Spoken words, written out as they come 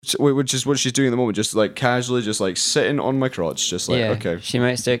which is what she's doing at the moment, just like casually, just like sitting on my crotch, just like, Yeah, okay. she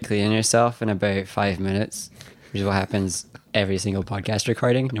might start cleaning herself in about 5 minutes, which is what happens every single podcast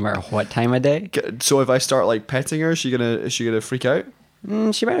recording, no matter what time of day. So if I start like petting her, is she gonna freak out?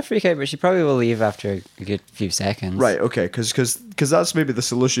 She might freak out, but she probably will leave after a good few seconds. Right, okay, because that's maybe the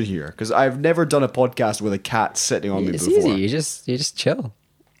solution here. Because I've never done a podcast with a cat sitting on me It's before. easy. You just chill.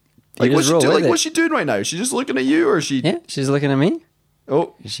 Like, You just roll with it. what's she doing right now? Is she just looking at you, or is she? Yeah, she's looking at me.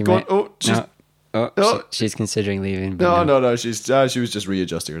 Oh, She go on. might. Oh, she's, No. Oh, No. she's considering leaving. But no. She was just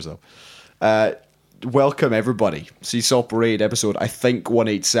readjusting herself. Welcome everybody. Seesaw Parade episode, I think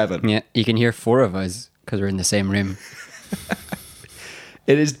 187. Yeah, you can hear 4 of us because we're in the same room.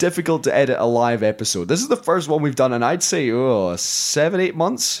 It is difficult to edit a live episode. This is the first one we've done, and I'd say 7-8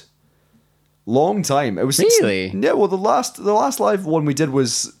 months. Long time. It was Really? Yeah. Well, the last live one we did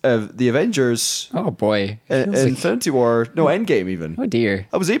was the Avengers, Oh boy. Feels like- Infinity War, no, Endgame even. oh dear.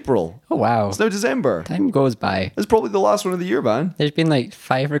 That was April. Oh wow. It's now December. Time goes by. It's probably the last one of the year, man. There's been like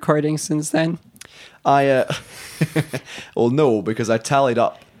 5 recordings since then. Well, no, because I tallied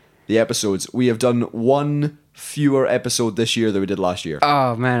up the episodes. We have done one fewer episode this year than we did last year.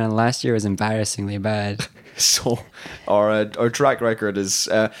 Oh man, and last year was embarrassingly bad. So our track record is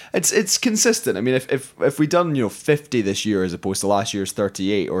it's consistent. I mean, if we done 50 this year as opposed to last year's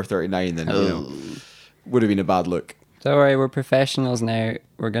 38 or 39, then would have been a bad look. Don't worry, we're professionals now.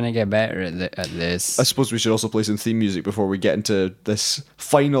 We're gonna get better at this. I suppose we should also play some theme music before we get into this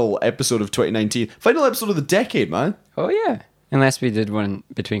final episode of 2019, final episode of the decade, man. Oh yeah. Unless we did one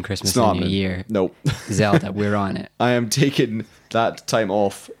between Christmas It's not and New happening. Year. Nope. Zelda, we're on it. I am taking that time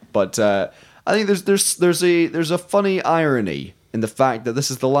off, but I think there's a funny irony in the fact that this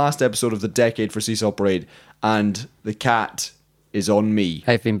is the last episode of the decade for Seesaw Parade, and the cat is on me.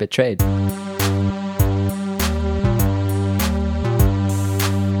 I've been betrayed.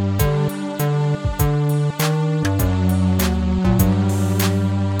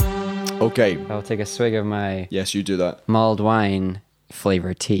 Okay, I'll take a swig of my yes, you do that. mulled wine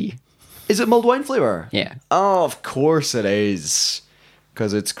flavored tea. Is it mulled wine flavor? Yeah. Oh, of course it is,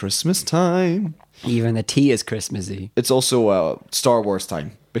 because it's Christmas time. Even the tea is Christmassy. It's also Star Wars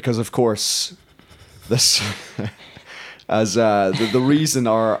time, because of course this as the reason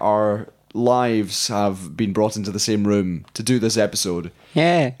our lives have been brought into the same room to do this episode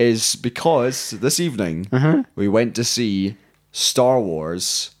Yeah. is because this evening we went to see Star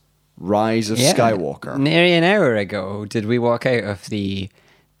Wars Rise of Skywalker. Nearly an hour ago, did we walk out of the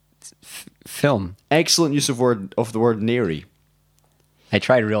film? Excellent use of the word Neri. I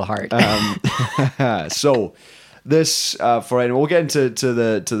tried real hard. So this for anyone, we'll get into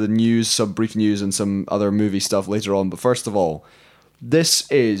the news, some brief news and some other movie stuff later on, but first of all, this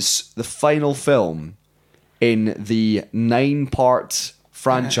is the final film in the 9-part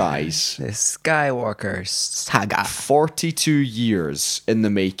franchise. The Skywalker saga. 42 years in the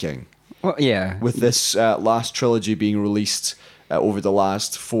making, Well, yeah. with this last trilogy being released over the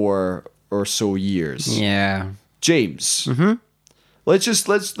last 4 or so years. Yeah. James,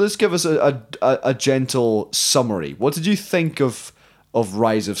 let's give us a gentle summary. What did you think of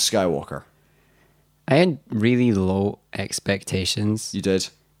Rise of Skywalker? I had really low expectations. You did?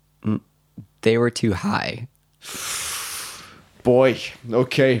 They were too high. Boy,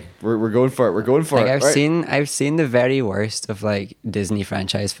 okay, we're going for it. We're going for Like it. I've seen the very worst of like Disney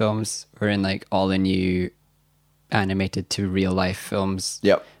franchise films, wherein like all the new animated to real life films.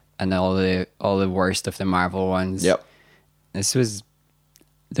 Yep. And all the worst of the Marvel ones. Yep. This was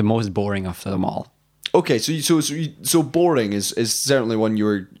the most boring of them all. Okay, so boring is certainly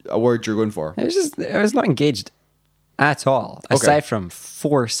a word you're going for. I was not engaged at all, aside from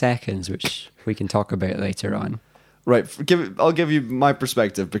 4 seconds, which we can talk about later on. Right, I'll give you my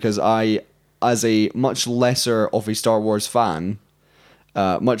perspective, because I, as a much lesser of a Star Wars fan,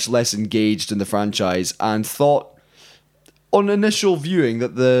 much less engaged in the franchise, and thought on initial viewing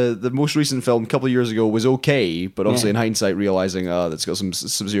that the most recent film a couple of years ago was okay, but obviously in hindsight realizing that's got some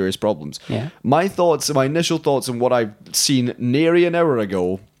serious problems. Yeah. My initial thoughts on what I've seen nearly an hour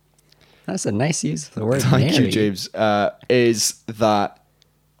ago, That's a nice use of the word. thank you, Mary. James, is that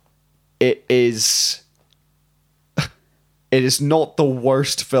it is not the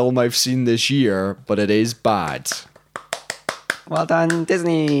worst film I've seen this year, but it is bad. Well done,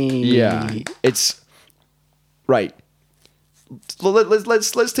 Disney. Yeah, it's right.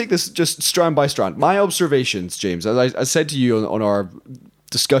 Let's take this just strand by strand. My observations, James, as I said to you on our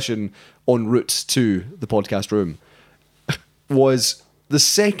discussion en route to the podcast room, was the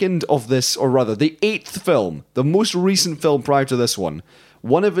second of this, or rather the 8th film, the most recent film prior to this one.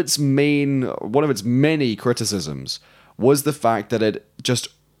 One of its many criticisms was the fact that it just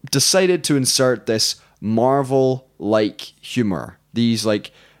decided to insert this Marvel-like humor. These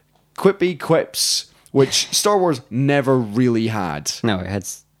like quippy quips, which Star Wars never really had. No, it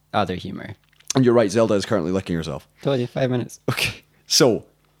has other humor. And you're right, Zelda is currently licking herself. Told you, 5 minutes. Okay, so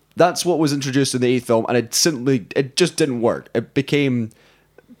that's what was introduced in the eighth film, and it just didn't work. It became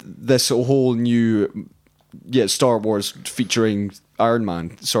this whole new, Star Wars featuring Iron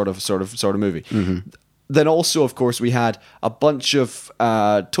Man sort of movie. Mm-hmm. Then also, of course, we had a bunch of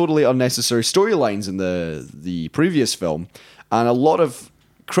totally unnecessary storylines in the previous film, and a lot of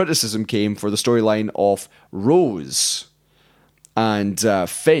criticism came for the storyline of Rose and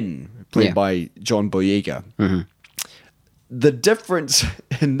Finn, played by John Boyega. Mm-hmm. The difference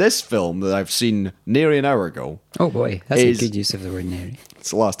in this film that I've seen nearly an hour ago, Oh boy, that's a good use of the word nearly. it's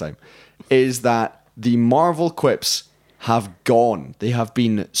the last time, is that the Marvel quips have gone. They have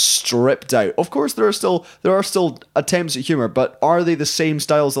been stripped out. Of course, there are still attempts at humor, but are they the same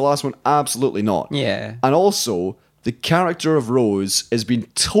style as the last one? Absolutely not. Yeah. And also, the character of Rose has been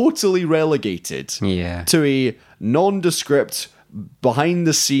totally relegated Yeah. to a nondescript,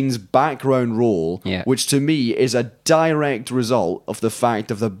 behind-the-scenes background role, Yeah. which to me is a direct result of the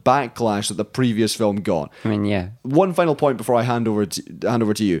fact of the backlash that the previous film got. I mean, yeah. One final point before I hand over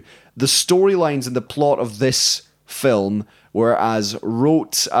to you. The storylines and the plot of this film were as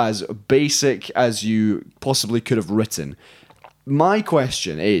rote, as basic as you possibly could have written. My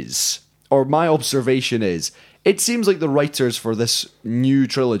question is, or my observation is, it seems like the writers for this new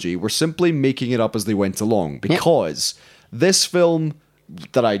trilogy were simply making it up as they went along, because this film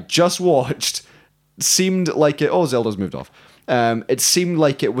that I just watched seemed like it... Oh, Zelda's moved off. It seemed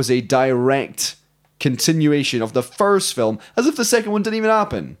like it was a direct continuation of the first film, as if the second one didn't even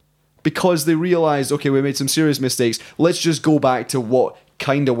happen. Because they realised, okay, we made some serious mistakes, let's just go back to what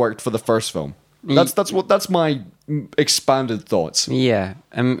kind of worked for the first film. That's my expanded thoughts. Yeah,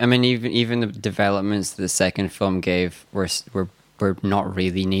 I mean, even the developments the second film gave were not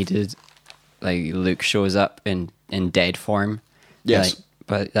really needed. Like Luke shows up in dead form. Yes,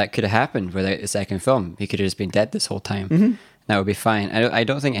 but that could have happened without the second film. He could have just been dead this whole time. Mm-hmm. That would be fine. I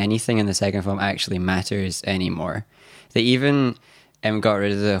don't think anything in the second film actually matters anymore. They even got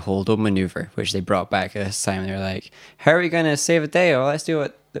rid of the Holdo maneuver, which they brought back this time. They were like, "How are we going to save a day? Oh, let's do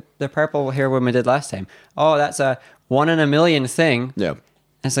what the purple hair woman did last time. Oh, that's a 1 in a million thing." Yeah. And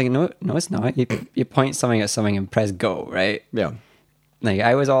it's like, no, it's not. You point something at something and press go, right? Yeah. Like,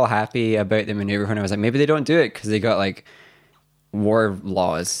 I was all happy about the maneuver when I was like, maybe they don't do it because they got like war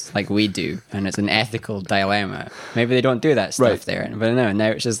laws like we do, and it's an ethical dilemma. Maybe they don't do that stuff Right. there. But no, now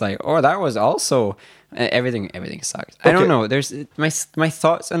it's just like, oh, that was also everything sucked. I don't Okay. know. There's my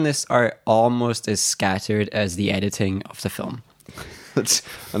thoughts on this are almost as scattered as the editing of the film. That's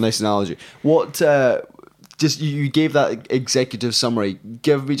a nice analogy. What, just you gave that executive summary.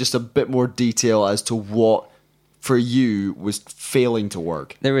 Give me just a bit more detail as to what, for you, was failing to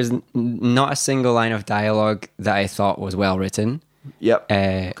work. There was not a single line of dialogue that I thought was well written. Yep,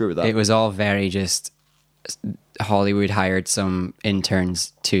 agree with that. It was all very just Hollywood hired some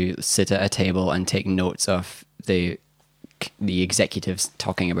interns to sit at a table and take notes of the executives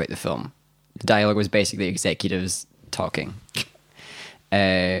talking about the film. The dialogue was basically executives talking.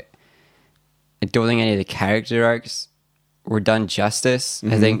 I don't think any of the character arcs were done justice.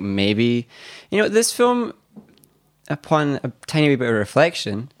 I think maybe, this film, upon a tiny wee bit of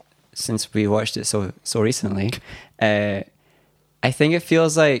reflection, since we watched it so recently, I think it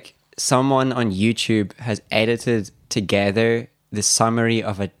feels like someone on YouTube has edited together the summary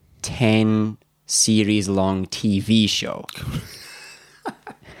of a 10 series long TV show.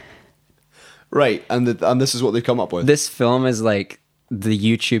 Right, and this is what they come up with. This film is like the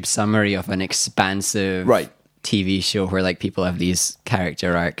YouTube summary of an expansive Right. TV show where like people have these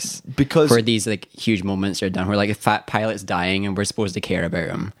character arcs, Because- where these like huge moments are done, where like a fat pilot's dying and we're supposed to care about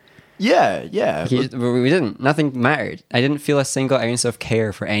him. Yeah. We didn't. Nothing mattered. I didn't feel a single ounce of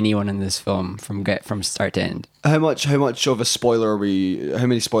care for anyone in this film from start to end. How much of a spoiler are we? How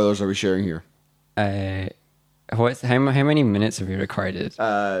many spoilers are we sharing here? How many minutes have we recorded?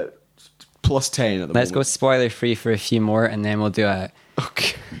 Plus 10 at the Let's go moment. spoiler free for a few more, and then we'll do a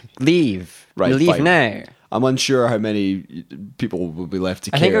Okay. leave. Right, Leave fine. now. I'm unsure how many people will be left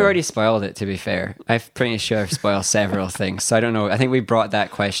to care. I think I already spoiled it, to be fair. I'm pretty sure I've spoiled several things. So I don't know. I think we brought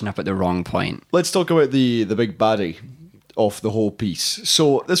that question up at the wrong point. Let's talk about the big baddie of the whole piece.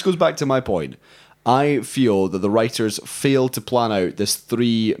 So this goes back to my point. I feel that the writers failed to plan out this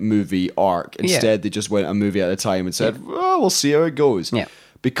 3-movie arc. Instead, they just went a movie at a time and said, well, we'll see how it goes. Yeah.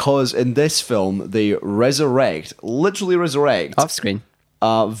 Because in this film, they literally resurrect, Off screen.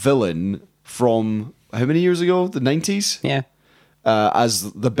 a villain from how many years ago? The 90s? Yeah.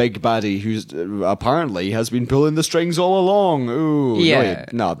 as the big baddie who's apparently has been pulling the strings all along. Ooh, Yeah.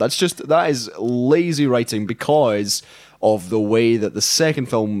 no, that is lazy writing because of the way that the second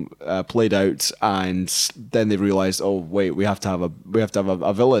film played out, and then they realized, oh wait, we have to have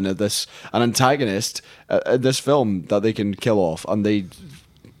a villain in this, an antagonist in this film that they can kill off, and they,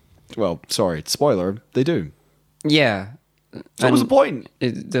 well, sorry, spoiler, they do. Yeah. So what was the point?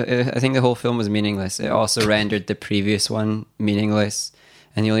 I think the whole film was meaningless. It also rendered the previous one meaningless.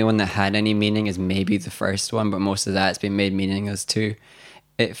 And the only one that had any meaning is maybe the first one, but most of that's been made meaningless too.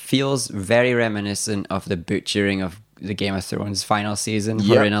 It feels very reminiscent of the butchering of the Game of Thrones final season,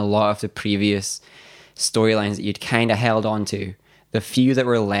 where in a lot of the previous storylines that you'd kind of held on to, the few that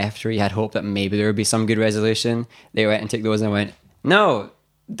were left where you had hope that maybe there would be some good resolution, they went and took those and went, no,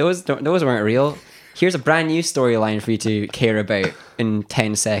 those weren't real. Here's a brand new storyline for you to care about in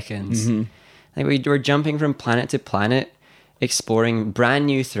 10 seconds. Like we're jumping from planet to planet, exploring brand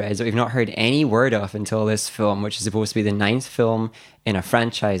new threads that we've not heard any word of until this film, which is supposed to be the 9th film in a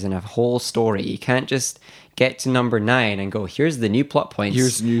franchise and a whole story. You can't just get to number 9 and go, here's the new plot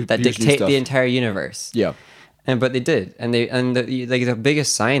points that dictate the entire universe. Yeah. But they did, and the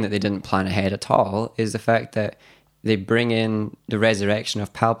biggest sign that they didn't plan ahead at all is the fact that they bring in the resurrection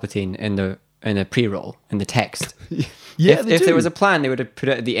of Palpatine in the pre-roll, in the text. If there was a plan, they would have put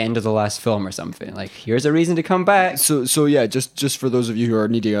it at the end of the last film or something. Like, here's a reason to come back. So yeah, just for those of you who are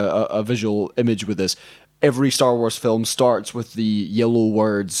needing a visual image with this, every Star Wars film starts with the yellow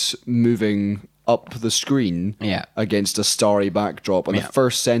words moving up the screen against a starry backdrop, and the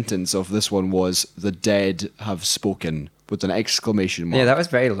first sentence of this one was, "The dead have spoken," with an exclamation mark. Yeah, that was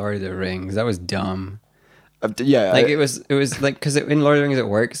very Lord of the Rings. That was dumb. Yeah, like it was like, because in Lord of the Rings it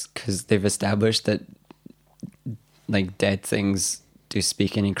works because they've established that like dead things do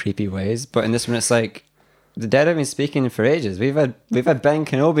speak in creepy ways, but in this one it's like the dead have been speaking for ages. We've had Ben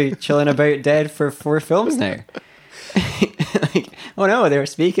Kenobi chilling about dead for 4 films now. Like, oh no, they were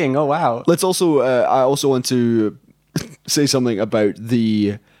speaking. Oh wow. Let's also I also want to say something about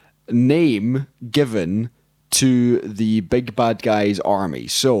the name given to the big bad guy's army.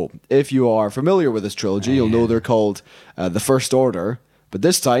 So, if you are familiar with this trilogy, you'll know they're called the First Order, but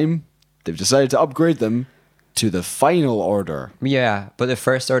this time they've decided to upgrade them to the Final Order. Yeah, but the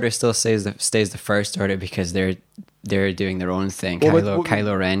First Order still stays the First Order because they're doing their own thing. Well,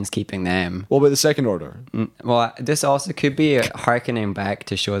 Kylo Ren's keeping them. What about the Second Order? Well, this also could be harkening back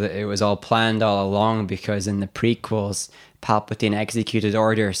to show that it was all planned all along, because in the prequels, Palpatine executed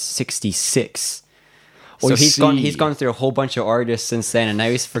Order 66. So he's gone through a whole bunch of orders since then, and now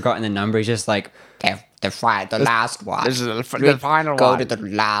he's forgotten the number. He's just like, the last one. This is the final Go one. to the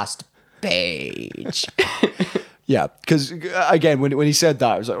last page. Yeah, because again, when he said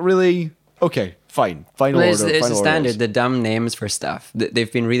that, I was like, really? Okay, fine. Final Order. It's Final a standard, Orders. the dumb names for stuff.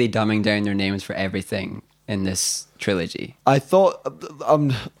 They've been really dumbing down their names for everything in this trilogy. I thought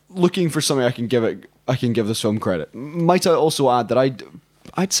I'm looking for something I can give this film credit. Might I also add that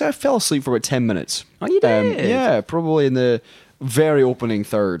I'd say I fell asleep for about 10 minutes. Oh, you did? Yeah, probably in the very opening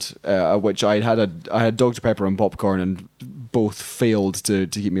third, at which I had Dr. Pepper and popcorn, and both failed to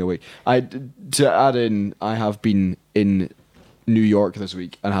keep me awake. To add in, I have been in New York this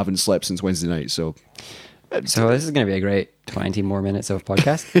week and haven't slept since Wednesday night, so this is going to be a great 20 more minutes of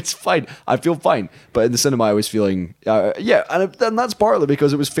podcast. it's fine. I feel fine, but in the cinema I was feeling and that's partly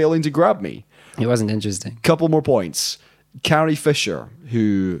because it was failing to grab me. It wasn't interesting. Couple more points. Carrie Fisher,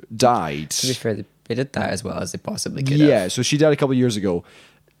 who died. To be fair, they did that as well as they possibly could have. Yeah, so she died a couple of years ago.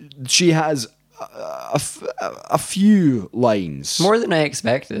 She has a few lines. More than I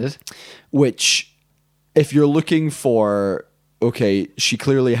expected. Which, if you're looking for, okay, she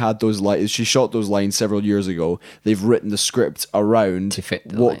clearly had those lines. She shot those lines several years ago. They've written the script around to fit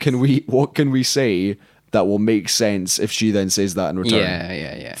the what lines. What can we say that will make sense if she then says that in return?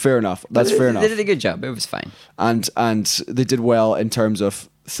 Yeah. Fair enough. That's fair enough. They did a good job. It was fine. And they did well in terms of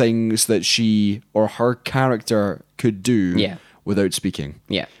things that she or her character could do without speaking.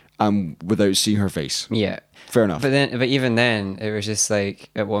 Yeah. And without seeing her face. Yeah. Fair enough. But even then, it was just like,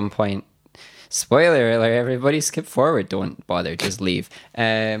 at one point, spoiler alert, everybody skip forward. Don't bother, just leave.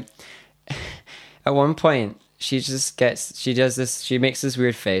 At one point, she makes this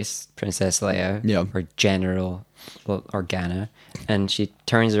weird face, Princess Leia, or General Organa, and she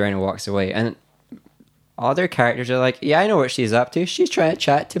turns around and walks away. And other characters are like, yeah, I know what she's up to. She's trying to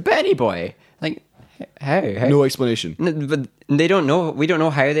chat to Benny Boy. Like, how? No explanation. But they don't know. We don't know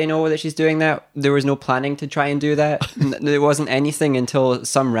how they know that she's doing that. There was no planning to try and do that. There wasn't anything until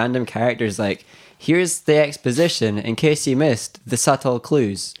some random character's like, here's the exposition in case you missed the subtle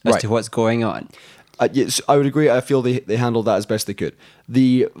clues as to what's going on. Yes, I would agree. I feel they handled that as best they could.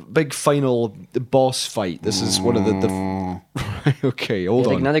 The big final boss fight. This is one of the okay, hold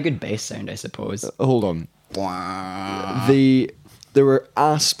Like on. another good bass sound, I suppose. Hold on. There were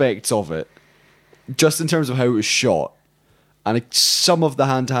aspects of it, just in terms of how it was shot, and some of the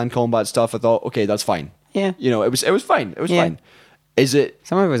hand-to-hand combat stuff. I thought, okay, that's fine. Yeah. You know, it was fine. It was Yeah. fine. Is it?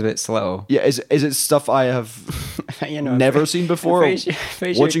 Some of it was a bit slow. Yeah. Is it stuff I have You know, never seen before? I'm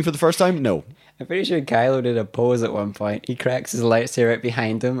pretty sure- Watching for the first time? No. I'm pretty sure Kylo did a pose at one point. He cracks his lightsaber right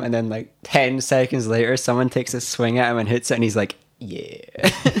behind him, and then like 10 seconds later, someone takes a swing at him and hits it, and he's like, "Yeah."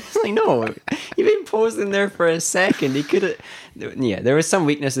 It's like, no, you've been posing there for a second. He could have. Yeah, there were some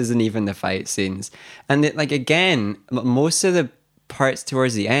weaknesses in even the fight scenes, and like again, most of the parts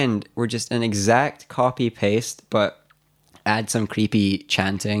towards the end were just an exact copy paste, but add some creepy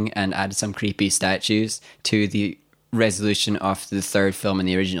chanting and add some creepy statues to the resolution of the third film in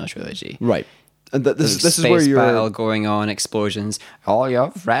the original trilogy. Right. And this is Space where you're. battle going on, explosions. All your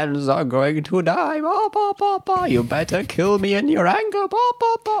friends are going to die. Bah, bah, bah, bah. You better kill me in your anger. Bah,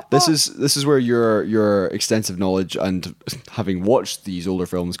 bah, bah, bah. This is where your extensive knowledge and having watched these older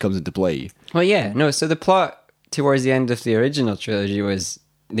films comes into play. Well, yeah, no. So the plot towards the end of the original trilogy was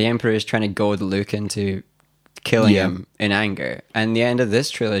the Emperor is trying to goad Luke into killing Yeah. him in anger, and the end of this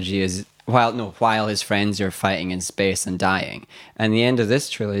trilogy is while his friends are fighting in space and dying, and the end of this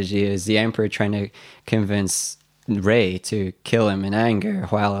trilogy is the Emperor trying to convince Rey to kill him in anger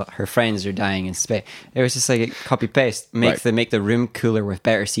while her friends are dying in space. It was just like a copy paste. Make the room cooler with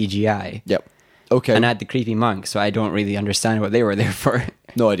better CGI. Yep. Okay. And add the creepy monk, so I don't really understand what they were there for.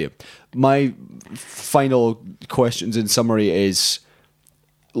 No idea. My final questions in summary is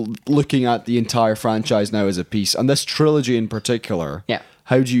looking at the entire franchise now as a piece, and this trilogy in particular. Yeah.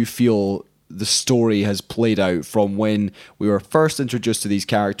 How do you feel the story has played out from when we were first introduced to these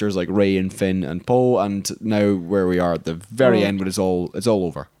characters like Rey and Finn and Poe, and now where we are at the very end when it's all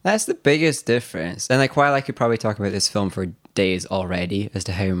over? That's the biggest difference. And like, while I could probably talk about this film for days already as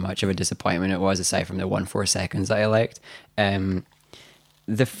to how much of a disappointment it was, aside from the 1-4 seconds that I liked,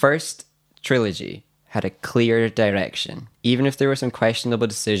 the first trilogy had a clear direction. Even if there were some questionable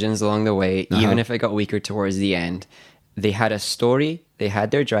decisions along the way, even if it got weaker towards the end, they had a story, they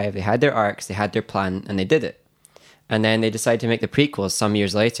had their drive, they had their arcs, they had their plan, and they did it. And then they decided to make the prequels some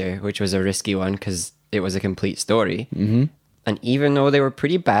years later, which was a risky one because it was a complete story. Mm-hmm. And even though they were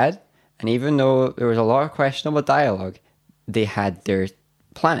pretty bad, and even though there was a lot of questionable dialogue, they had their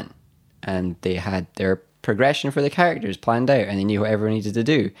plan, and they had their progression for the characters planned out, and they knew what everyone needed to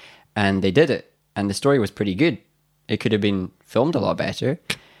do, and they did it. And the story was pretty good. It could have been filmed a lot better.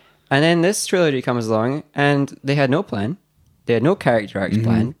 And then this trilogy comes along, and they had no plan. They had no character arcs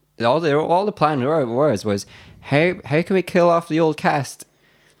planned. All the plan was how can we kill off the old cast?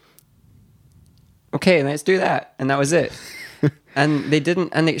 Okay, let's do that, and that was it. And they didn't.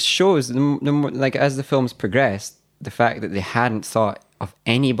 And it shows the more, like, as the films progressed, the fact that they hadn't thought of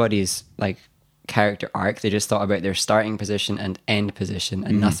anybody's like character arc. They just thought about their starting position and end position,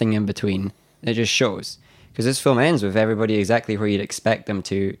 and nothing in between. It just shows. Because this film ends with everybody exactly where you'd expect them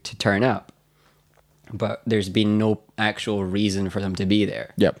to turn up. But there's been no actual reason for them to be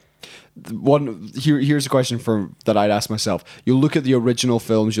there. Yep. Here's a question that I'd ask myself. You look at the original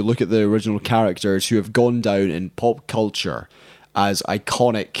films, you look at the original characters who have gone down in pop culture as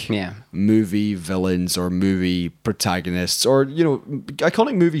iconic movie villains or movie protagonists, or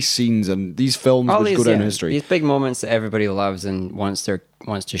iconic movie scenes, and these films which go down in history. These big moments that everybody loves and wants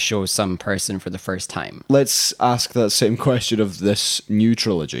to show some person for the first time. Let's ask that same question of this new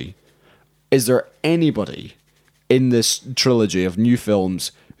trilogy. Is there anybody in this trilogy of new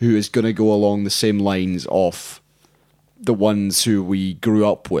films who is going to go along the same lines of the ones who we grew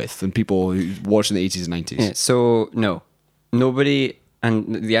up with and people who watched in the 80s and 90s? Yeah, so, no. Nobody,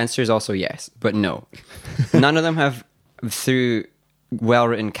 and the answer is also yes, but no. None of them have, through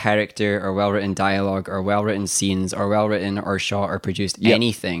well-written character or well-written dialogue or well-written scenes or well-written or shot or produced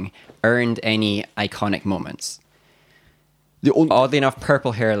anything, earned any iconic moments. Oddly enough,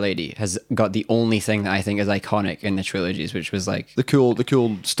 Purple Hair Lady has got the only thing that I think is iconic in the trilogies, which was like the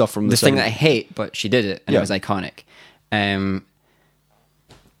cool stuff from the thing that I hate, but she did it and it was iconic.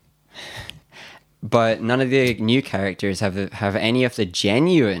 But none of the new characters have any of the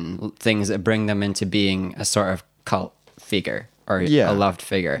genuine things that bring them into being a sort of cult figure or a loved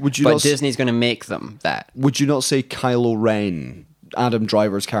figure. But Disney's going to make them that. Would you not say Kylo Ren, Adam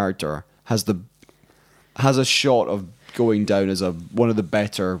Driver's character, has a shot of going down as one of the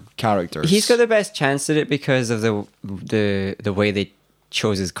better characters? He's got the best chance at it because of the way they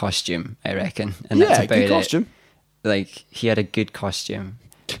chose his costume, I reckon. And that's about good costume. Like, he had a good costume.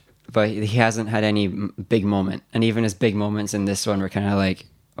 but he hasn't had any big moment. And even his big moments in this one were kind of like,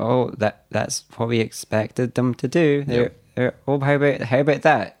 oh, that's what we expected them to do. Oh, how about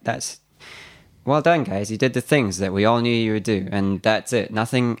that? That's well done, guys. You did the things that we all knew you would do, and that's it.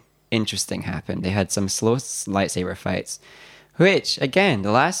 Nothing interesting happened. They had some slow lightsaber fights, which again,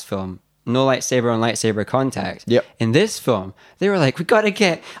 the last film, no lightsaber on lightsaber contact. Yep. In this film, they were like, we got to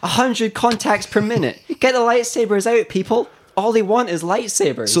get 100 contacts per minute. Get the lightsabers out, people. All they want is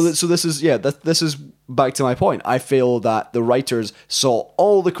lightsabers. So this is this is back to my point. I feel that the writers saw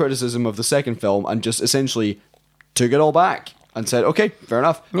all the criticism of the second film and just essentially took it all back and said, okay, fair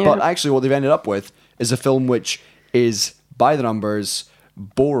enough. Yeah. But actually, what they've ended up with is a film which is by the numbers,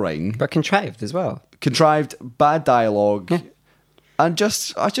 boring, but contrived as well. contrived, bad dialogue, and I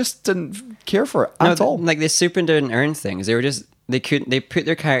just didn't care for it at all. Like, they super didn't earn things. They were just they put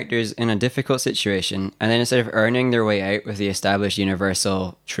their characters in a difficult situation, and then instead of earning their way out with the established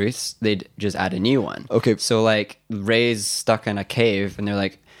universal truths, they'd just add a new one. Okay. So like Rey's stuck in a cave, and they're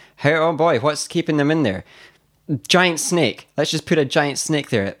like, "Hey, oh boy, what's keeping them in there? Giant snake. Let's just put a giant snake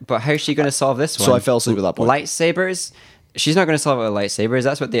there." But how's she going to solve this one? So I fell asleep at that point. Lightsabers. She's not going to solve it with lightsabers.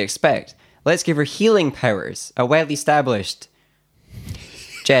 That's what they expect. Let's give her healing powers, a well-established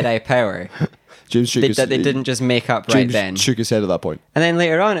Jedi power. James shook his, That they didn't just make up right James then. shook his head at that point. And then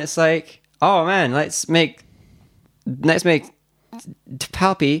later on, it's like, oh man, let's make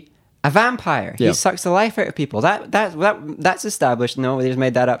Palpy a vampire. Yeah. He sucks the life out of people. That's established. No, they just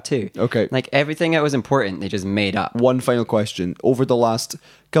made that up too. Okay. Like everything that was important, they just made up. One final question. Over the last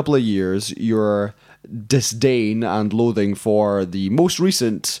couple of years, your disdain and loathing for the most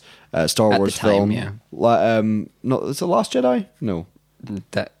recent Star At Wars the time, film. yeah. No, is it Last Jedi? No.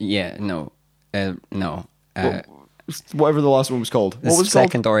 No. Whatever the last one was called. The What was it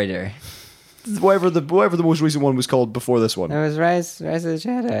Second Order. called? Whatever the most recent one was called before this one. It was Rise of the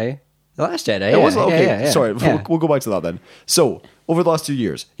Jedi. The Last Jedi. It was yeah, okay. yeah, yeah, Sorry, yeah. we'll go back to that then. So, over the last 2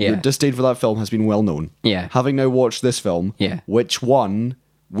 years, your Yeah. disdain for that film has been well known. Yeah. Having now watched this film, Yeah. which one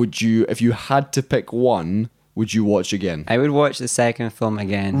would you, if you had to pick one, would you watch again? I would watch the second film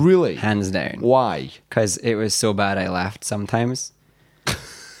again. Really? Hands down. Why? Because it was so bad I laughed sometimes.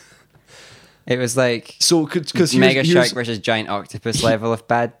 It was like So, because Mega Shark versus Giant Octopus level of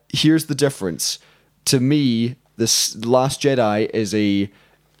bad. here's the difference. To me, this Last Jedi is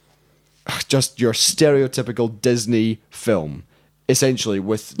just your stereotypical Disney film, essentially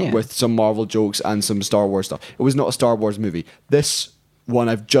with some Marvel jokes and some Star Wars stuff. It was not a Star Wars movie. This one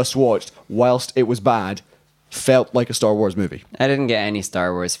I've just watched, whilst it was bad, felt like a Star Wars movie. I didn't get any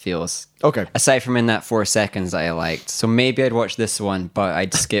Star Wars feels. Okay. Aside from in that 4 seconds that I liked. So maybe I'd watch this one, but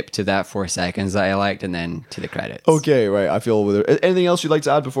I'd skip to that 4 seconds that I liked and then to the credits. Okay, right. I feel with it. Anything else you'd like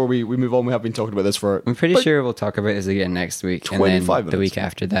to add before we move on? We have been talking about this for. I'm pretty sure we'll talk about this again next week. And 25 then the minutes. week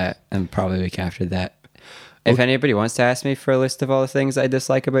after that, and probably the week after that. If anybody wants to ask me for a list of all the things I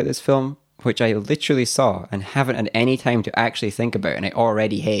dislike about this film, which I literally saw and haven't had any time to actually think about, and I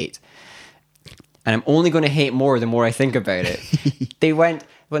already hate, and I'm only going to hate more the more I think about it. They went,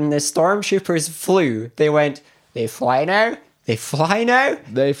 when the stormtroopers flew, they fly now? They fly now?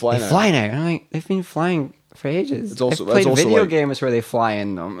 They fly now. Fly now. And I'm like, they've been flying for ages. It's also- I've played it's also video like- games where they fly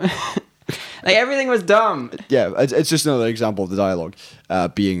in them. Like, everything was dumb. Yeah, it's just another example of the dialogue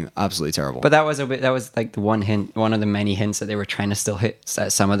being absolutely terrible. But that was like the one hint, one of the many hints that they were trying to still hit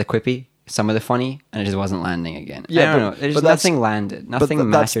some of the quippy, some of the funny, and it just wasn't landing again. I don't know. There's nothing landed. Nothing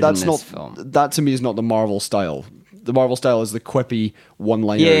mattered in this film. That to me is not the Marvel style. The Marvel style is the quippy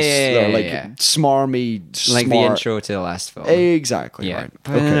one-liners that are like smarmy, Like the smart. intro to the last film. Exactly. Yeah, Right.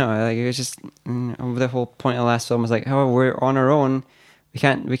 but I don't know. Like, it was just the whole point of the last film was like, oh, we're on our own. We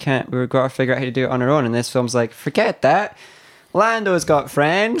can't. We've got to figure out how to do it on our own. And this film's like, forget that. Lando's got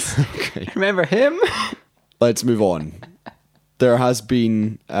friends. Okay. Remember him? Let's move on. There has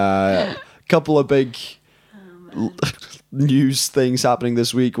been a couple of big news things happening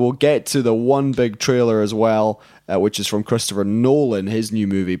this week. We'll get to the one big trailer as well, which is from Christopher Nolan, his new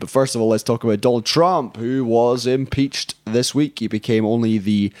movie. But first of all, let's talk about Donald Trump, who was impeached this week. He became only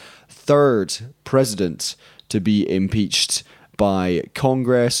the third president to be impeached by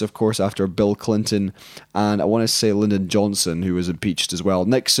Congress, of course, after Bill Clinton, and I want to say Lyndon Johnson, who was impeached as well.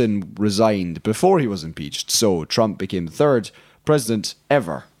 Nixon resigned before he was impeached, so Trump became the third president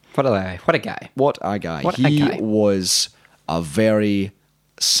ever. What a guy. What a guy. What a He guy. was a very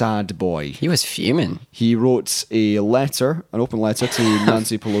sad boy. He was fuming. He wrote an open letter to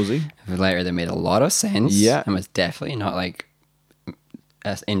Nancy Pelosi. A letter that made a lot of sense. Yeah. And was definitely not like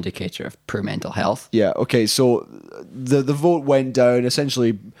an indicator of poor mental health. Yeah, okay, so the vote went down.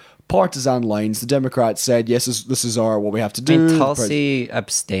 Essentially, partisan lines. The Democrats said, yes, this is what we have to I do. mean, Tulsi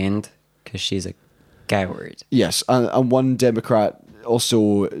abstained because she's a coward. Yes, and one Democrat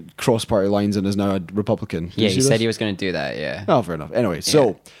also crossed party lines and is now a Republican. Did Yeah, you he see said this? he was going to do that, yeah. Oh, fair enough. Anyway,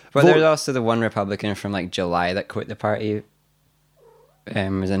 so... But vote- there's also the one Republican from like July that quit the party,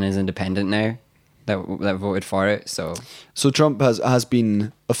 is independent now, that voted for it. So Trump has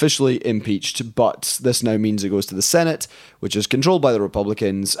been officially impeached, but this now means it goes to the Senate, which is controlled by the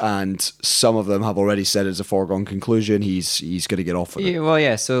Republicans, and some of them have already said it's a foregone conclusion. He's going to get off with it. yeah, well,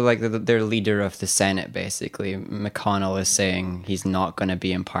 yeah. So like their leader of the Senate, basically, McConnell, is saying he's not going to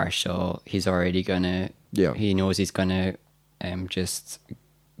be impartial. He's already going to. Yeah. He knows he's going to just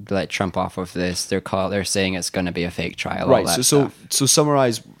let Trump off of this. They're saying it's going to be a fake trial. Right. All that So stuff.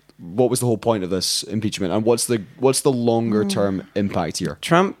 summarize. What was the whole point of this impeachment, and what's the longer term impact here?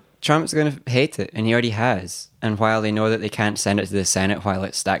 Trump's going to hate it, and he already has. And while they know that they can't send it to the Senate while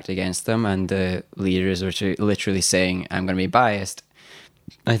it's stacked against them, and the leaders are literally saying, I'm going to be biased,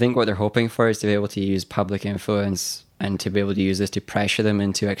 I think what they're hoping for is to be able to use public influence and to be able to use this to pressure them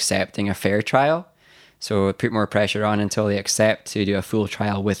into accepting a fair trial. So put more pressure on until they accept to do a full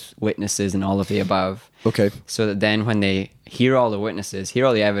trial with witnesses and all of the above. Okay. So that then when they hear all the witnesses, hear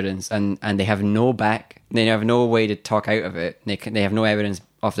all the evidence, and they have they have no way to talk out of it. They have no evidence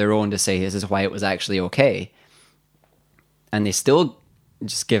of their own to say this is why it was actually okay, and they still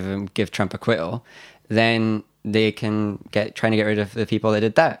just give Trump acquittal, then they can trying to get rid of the people that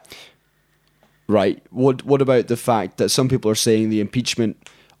did that. Right. What about the fact that some people are saying the impeachment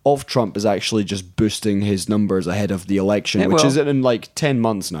of Trump is actually just boosting his numbers ahead of the election, which is in like 10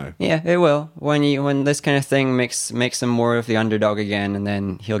 months now? Yeah, it will. When this kind of thing makes him more of the underdog again, and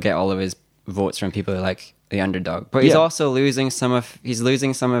then he'll get all of his votes from people who like the underdog. But he's also losing some of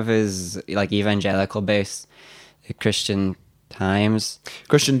his like evangelical base, the Christian Times,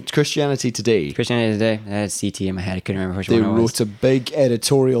 Christianity Today. Christianity Today. I had CT in my head. I couldn't remember which They one it was. wrote a big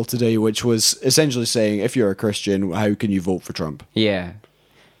editorial today, which was essentially saying, if you're a Christian, how can you vote for Trump? Yeah.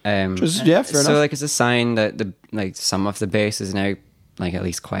 Fair So enough. like it's a sign that some of the base is now like at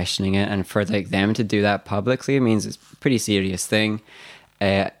least questioning it, and for like them to do that publicly means it's a pretty serious thing.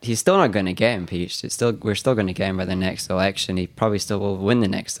 He's still not going to get impeached. We're still going to get him by the next election. He probably still will win the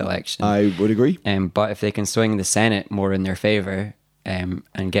next election. I would agree. But if they can swing the Senate more in their favor, and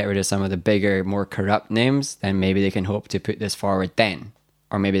get rid of some of the bigger, more corrupt names, then maybe they can hope to put this forward then,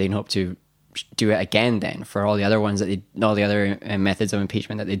 or maybe they can hope to do it again then for all the other ones all the other methods of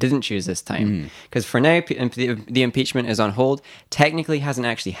impeachment that they didn't choose this time. Because for now, the impeachment is on hold. Technically, hasn't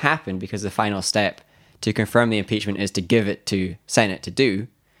actually happened because the final step to confirm the impeachment is to give it to Senate to do.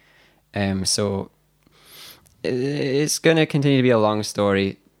 So it's going to continue to be a long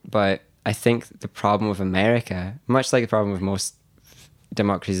story, but I think the problem with America, much like the problem with most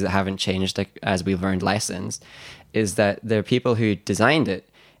democracies that haven't changed as we've learned lessons, is that the people who designed it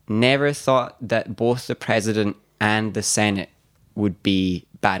never thought that both the president and the Senate would be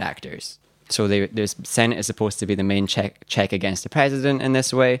bad actors. So the Senate is supposed to be the main check against the president in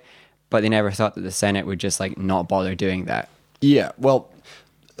this way, but they never thought that the Senate would just like not bother doing that. Yeah, well,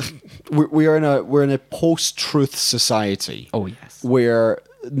 we're in a post-truth society. Oh yes. Where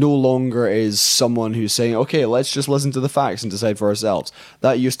no longer is someone who's saying, okay, let's just listen to the facts and decide for ourselves.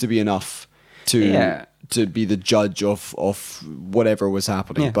 That used to be enough to be the judge of whatever was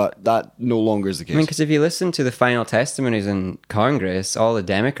happening, but that no longer is the case. I mean, because if you listen to the final testimonies in Congress, all the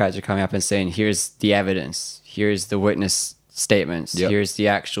Democrats are coming up and saying, here's the evidence, here's the witness statements, here's the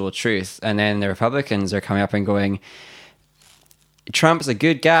actual truth. And then the Republicans are coming up and going, Trump's a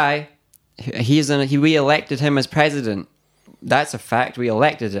good guy. We elected him as president. That's a fact. We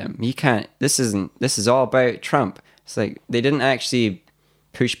elected him. This is all about Trump. It's like they didn't actually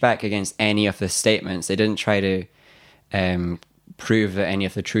push back against any of the statements. They didn't try to prove that any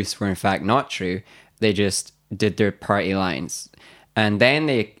of the truths were in fact not true. They just did their party lines. And then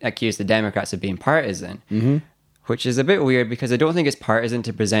they accused the Democrats of being partisan, which is a bit weird because I don't think it's partisan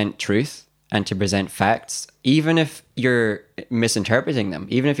to present truth and to present facts. Even if you're misinterpreting them,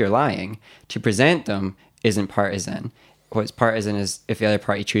 even if you're lying, to present them isn't partisan. What's partisan is if the other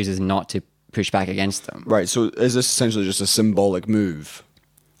party chooses not to push back against them. Right, so is this essentially just a symbolic move?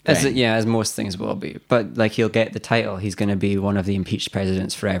 As most things will be. But like he'll get the title. He's going to be one of the impeached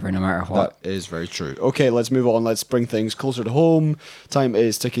presidents forever, no matter what. That is very true. Okay, let's move on. Let's bring things closer to home. Time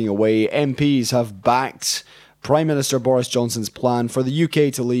is ticking away. MPs have backed Prime Minister Boris Johnson's plan for the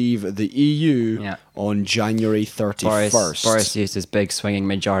UK to leave the EU on January 31st. Boris used his big swinging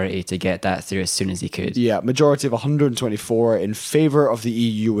majority to get that through as soon as he could. Yeah, majority of 124 in favour of the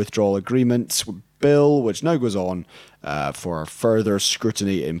EU withdrawal agreement. bill, which now goes on for further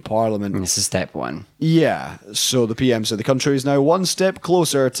scrutiny in Parliament. This is step one. Yeah, so the PM said the country is now one step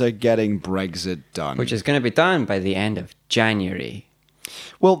closer to getting Brexit done. Which is going to be done by the end of January.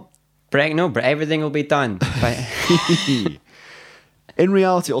 Well, Everything will be done. in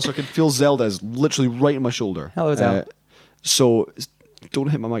reality, also, I can feel Zelda is literally right in my shoulder. Hello, Zelda. So, don't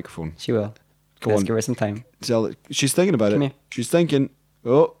hit my microphone. She will. Go Let's on. give her some time. Zelda, she's thinking about Come it. here. She's thinking,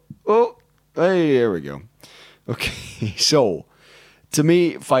 hey, there we go. Okay, so, to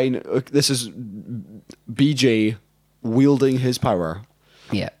me, fine, this is BJ wielding his power.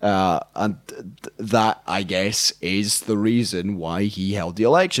 Yeah. And that, I guess, is the reason why he held the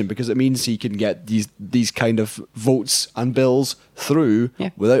election, because it means he can get these kind of votes and bills through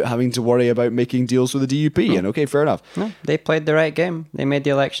without having to worry about making deals with the DUP. And okay, fair enough. No, they played the right game. They made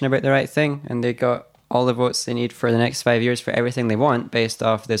the election about the right thing, and they got all the votes they need for the next 5 years for everything they want based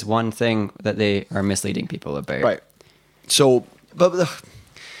off this one thing that they are misleading people about. Right. So, but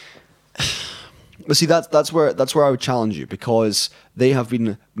see, that's where I would challenge you, because they have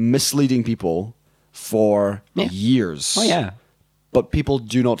been misleading people for years. Oh, yeah. But people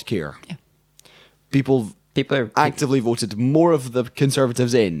do not care. Yeah. People are actively voted more of the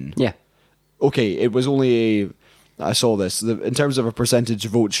Conservatives in. Yeah. Okay, it was only I saw this. In terms of a percentage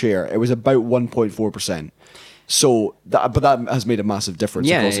vote share, it was about 1.4%. So, but that has made a massive difference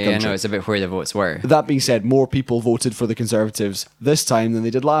across the country. No, it's about where the votes were. That being said, more people voted for the Conservatives this time than they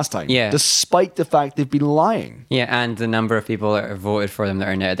did last time. Yeah. Despite the fact they've been lying. Yeah, and the number of people that have voted for them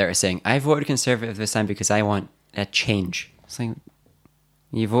that are saying, I voted Conservative this time because I want a change. It's like,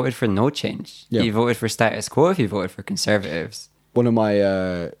 you voted for no change. Yeah. You voted for status quo if you voted for Conservatives. One of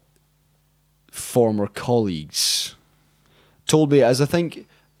my former colleagues told me, as I think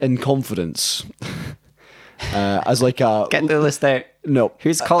in confidence, as like a... Get the list out. No.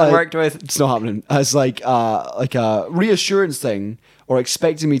 Who's Colin worked with? It's not happening. As like a reassurance thing, or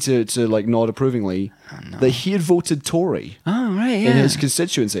expecting me to like nod approvingly, that he had voted Tory Oh, right, yeah. in his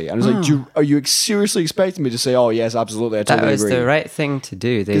constituency. And I was like, are you seriously expecting me to say, oh, yes, absolutely, I That totally was agree? the right thing to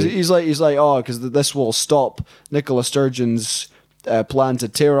do. Because he's like, oh, because this will stop Nicola Sturgeon's plan to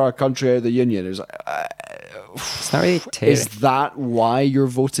tear our country out of the union. It was like, It's not really tearing. is that why you're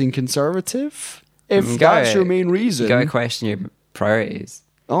voting Conservative? If You that's gotta- your main reason. You gotta question your priorities.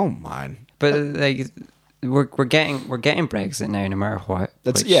 Oh, man. But like, we're getting Brexit now, no matter what.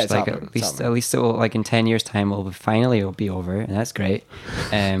 That's- which, yeah, it's like happening, it's at happening. least it will, like in 10 years' time, it'll be over, and that's great.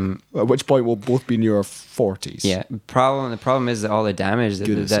 At which point we'll both be in your 40s. Yeah. The problem is that all the damage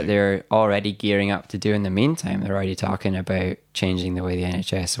Goodness that sake. they're already gearing up to do in the meantime. They're already talking about changing the way the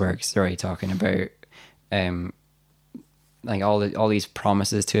NHS works. They're already talking about like all these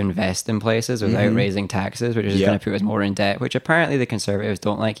promises to invest in places without raising taxes, which is Yeah. going to put us more in debt, which apparently the Conservatives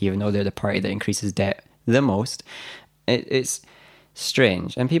don't like, even though they're the party that increases debt the most. It's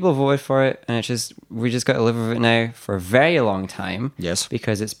strange, and people voted for it, and we just got to live with it now for a very long time. Yes.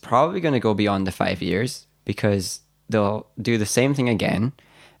 Because it's probably going to go beyond the 5 years, because they'll do the same thing again,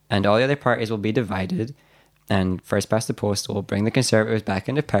 and all the other parties will be divided, and first past the post will bring the Conservatives back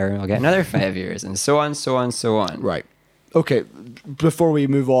into power, and we'll get another 5 years, and so on, so on, so on. Right. Okay, before we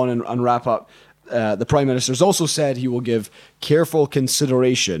move on and wrap up, the Prime Minister's also said he will give careful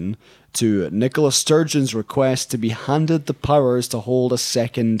consideration to Nicola Sturgeon's request to be handed the powers to hold a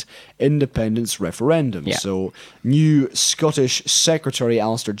second independence referendum. Yeah. So, new Scottish Secretary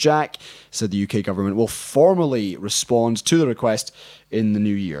Alistair Jack said the UK government will formally respond to the request in the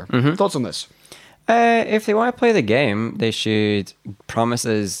new year. Thoughts on this? If they want to play the game, they should promise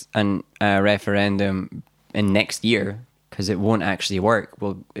us a referendum in next year, because it won't actually work.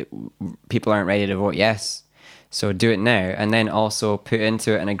 People aren't ready to vote yes. So do it now, and then also put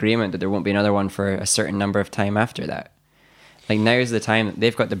into it an agreement that there won't be another one for a certain number of time after that. Like, now's the time that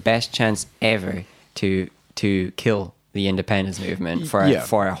they've got the best chance ever to kill the independence movement for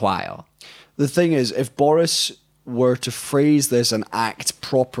a while. The thing is, if Boris were to phrase this and act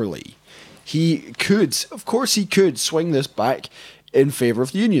properly, he could swing this back in favour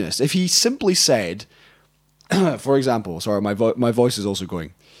of the Unionists. If he simply said, for example, sorry, my voice is also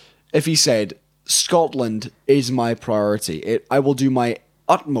going. If he said, Scotland is my priority, I will do my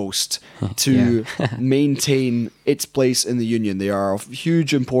utmost to maintain its place in the Union. They are of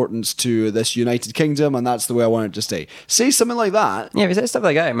huge importance to this United Kingdom, and that's the way I want it to stay. Say something like that. Yeah, if you say stuff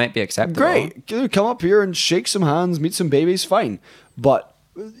like that, it might be acceptable. Great. Come up here and shake some hands, meet some babies, fine. But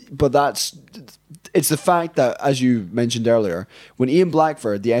it's the fact that, as you mentioned earlier, when Ian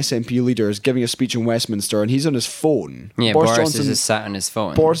Blackford, the SNP leader, is giving a speech in Westminster and he's on his phone. Yeah, Boris is just sat on his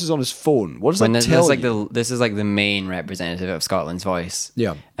phone. Boris is on his phone. What does that tell you? This is like the main representative of Scotland's voice.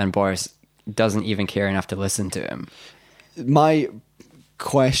 Yeah. And Boris doesn't even care enough to listen to him. My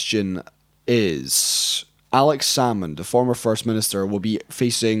question is, Alex Salmond, the former First Minister, will be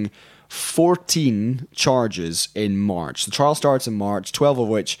facing 14 charges in March. The trial starts in March, 12 of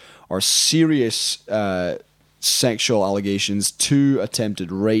which are serious sexual allegations, 2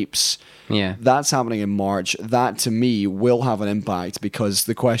 attempted rapes. Yeah. That's happening in March. That, to me, will have an impact because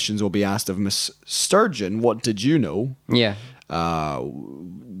the questions will be asked of Miss Sturgeon. What did you know? Yeah.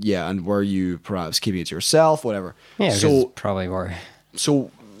 Yeah, and were you perhaps keeping it to yourself? Whatever. Yeah, So, probably were. so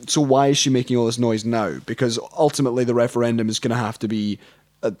why is she making all this noise now? Because ultimately the referendum is going to have to be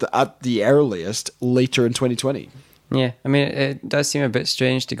at the earliest later in 2020. Yeah, I mean, it does seem a bit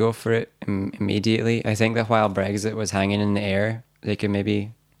strange to go for it immediately. I think that while Brexit was hanging in the air, they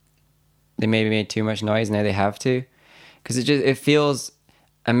maybe made too much noise. Now they have to, because it feels,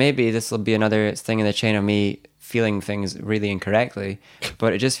 and maybe this will be another thing in the chain of me feeling things really incorrectly,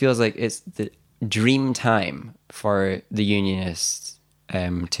 but it just feels like it's the dream time for the unionists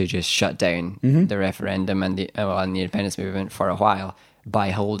to just shut down the referendum and the independence movement for a while by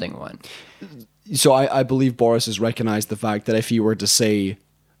holding one. So I believe Boris has recognised the fact that if he were to say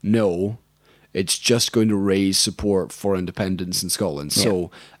no, it's just going to raise support for independence in Scotland. Yeah.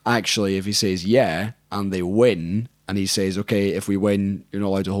 So actually, if he says yeah and they win, and he says, okay, if we win, you're not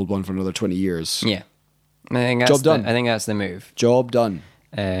allowed to hold one for another 20 years. Yeah. I think that's Job done. I think that's the move. Job done.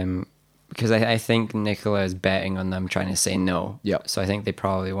 Because I think Nicola is betting on them trying to say no. Yeah. So I think they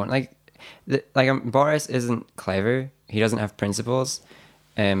probably won't. Boris isn't clever. He doesn't have principles.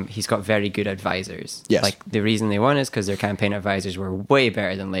 He's got very good advisors. Yes. Like, the reason they won is because their campaign advisors were way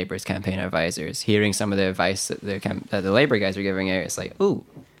better than Labour's campaign advisors. Hearing some of the advice that the Labour guys are giving out, it's like, ooh,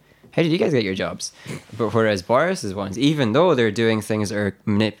 how did you guys get your jobs? But whereas Boris's ones, even though they're doing things that are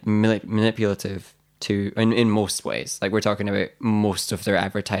manipulative in most ways, like we're talking about most of their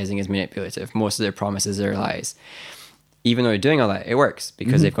advertising is manipulative, most of their promises are lies. Even though they're doing all that, it works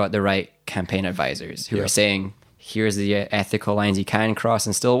because they've got the right campaign advisors who are saying, here's the ethical lines you can cross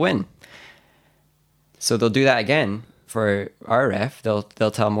and still win. So they'll do that again for RF.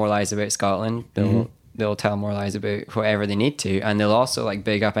 They'll tell more lies about Scotland. They'll tell more lies about whatever they need to, and they'll also like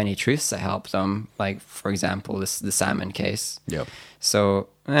big up any truths that help them. Like, for example, the Salmond case. Yep. So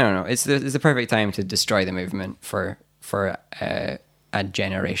I don't know. It's the perfect time to destroy the movement for a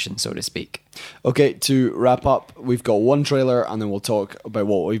generation, so to speak. Okay, to wrap up, we've got one trailer and then we'll talk about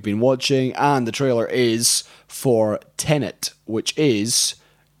what we've been watching. And the trailer is for Tenet, which is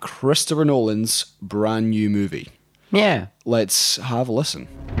Christopher Nolan's brand new movie. Yeah. Let's have a listen.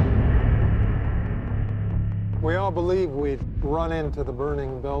 We all believe we'd run into the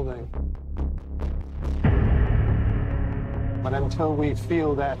burning building. But until we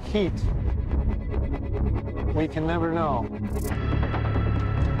feel that heat, we can never know.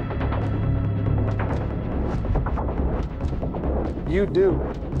 You do.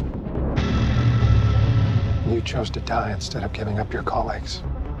 You chose to die instead of giving up your colleagues.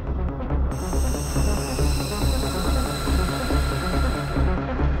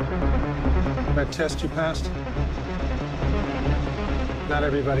 That test you passed? Not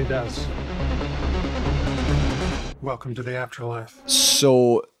everybody does. Welcome to the afterlife.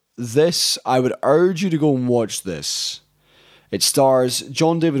 So this, I would urge you to go and watch this. It stars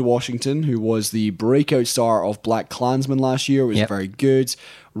John David Washington, who was the breakout star of Black Klansman last year. It was very good.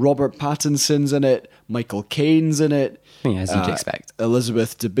 Robert Pattinson's in it. Michael Caine's in it. Yeah, as you'd expect.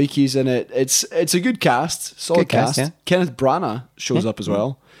 Elizabeth Debicki's in it. It's a good cast. Solid Good cast, yeah. Kenneth Branagh shows up as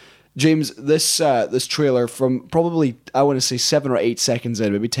well. James, this trailer, from probably, I want to say 7 or 8 seconds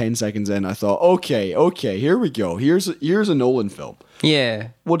in, maybe 10 seconds in, I thought, okay, here we go. Here's a Nolan film. Yeah.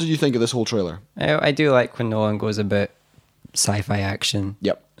 What did you think of this whole trailer? I do like when Nolan goes a bit sci-fi action.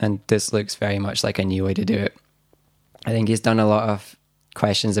 Yep. And this looks very much like a new way to do it. I think he's done a lot of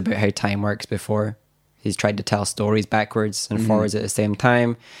questions about how time works before. He's tried to tell stories backwards and forwards at the same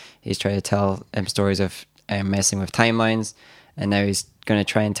time. He's tried to tell stories of messing with timelines. And now he's going to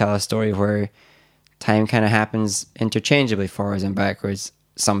try and tell a story where time kind of happens interchangeably forwards and backwards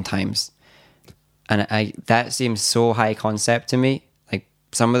sometimes. And that seems so high concept to me. Like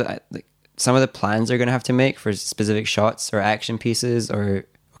some of the plans they're going to have to make for specific shots or action pieces or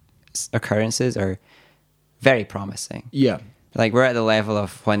occurrences are very promising. Yeah. Like, we're at the level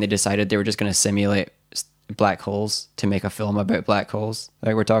of when they decided they were just going to simulate black holes to make a film about black holes.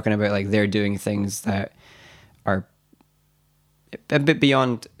 Like, we're talking about, like, they're doing things that are a bit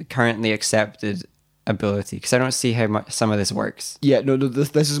beyond currently accepted ability, because I don't see how much some of this works. Yeah, no,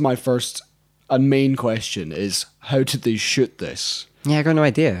 this is my first and main question is, how did they shoot this? Yeah, I got no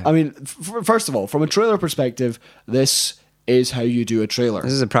idea. I mean, first of all, from a trailer perspective, this is how you do a trailer.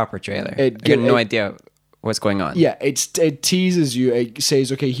 This is a proper trailer. It I got no it- idea what's going on. Yeah, it teases you. It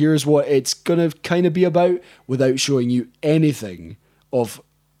says, okay, here's what it's gonna kind of be about, without showing you anything of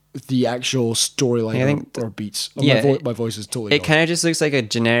the actual storyline I think or beats. yeah, My voice is totally. It gone. kind of just looks like a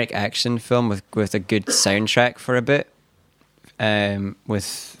generic action film with a good soundtrack for a bit,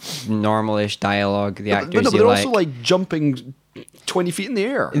 with normal-ish dialogue. The actors but you they're like. also like jumping 20 feet in the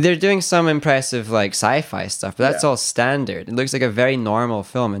air. They're doing some impressive like sci-fi stuff, but that's Yeah. all standard. It looks like a very normal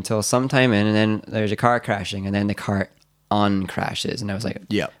film until sometime in, and then there's a car crashing, and then the car crashes, and I was like,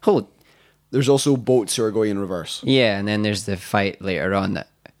 Yeah. "Holy There's also boats who are going in reverse. yeah!" And then there's the fight later on that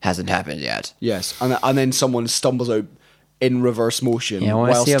hasn't happened yet. Yes, and then someone stumbles out in reverse motion. Yeah, I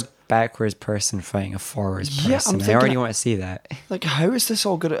want to see a whilst- backwards person fighting a forwards Yeah, I'm person. I thinking- already want to see that. Like, how is this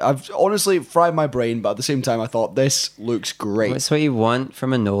all gonna? I've honestly fried my brain, but at the same time, I thought this looks great. That's what you want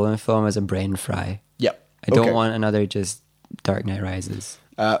from a Nolan film, as a brain fry. Yep. I don't Okay. want another just Dark Knight Rises.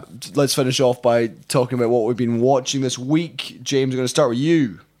 Let's finish off by talking about what we've been watching this week. James, I'm going to start with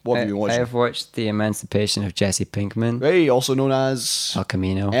you. What have you been I watching? have watched The Emancipation of Jesse Pinkman, Hey, also known as El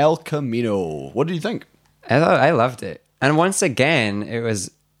Camino. El Camino. What do you think? I loved it, and once again, it was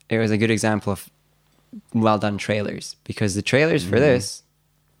a good example of well done trailers, because the trailers for this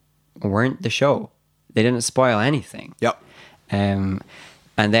weren't the show. They didn't spoil anything. Yep.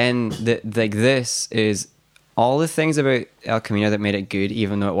 And then this is all the things about El Camino that made it good,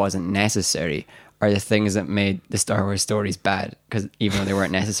 even though it wasn't necessary, are the things that made the Star Wars stories bad, because even though they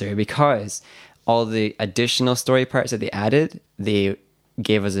weren't necessary, because all the additional story parts that they added, they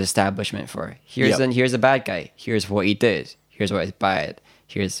gave us an establishment for. Here's Yep. here's a bad guy. Here's what he did. Here's what is bad.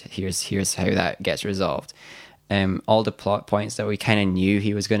 Here's how that gets resolved. All the plot points that we kind of knew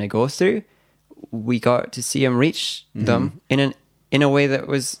he was going to go through, we got to see him reach them in a way that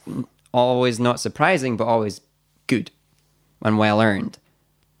was always not surprising, but always good and well earned.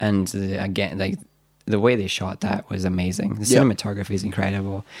 And again, like the way they shot that was amazing. The Yep. cinematography is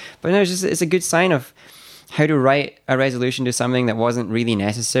incredible. But no, it's a good sign of how to write a resolution to something that wasn't really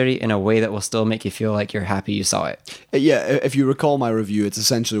necessary in a way that will still make you feel like you're happy you saw it. Yeah, if you recall my review, it's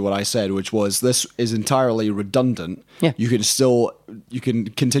essentially what I said, which was this is entirely redundant. Yeah. You can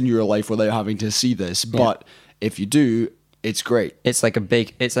continue your life without having to see this, but if you do, it's great. It's like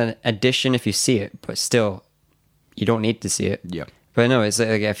it's an addition if you see it, but still, you don't need to see it. Yeah. But no, it's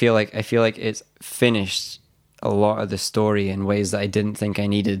like I feel like it's finished a lot of the story in ways that I didn't think I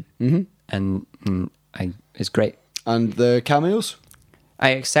needed, and it's great. And the cameos? I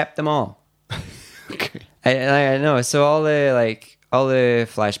accept them all. Okay. I know. So all the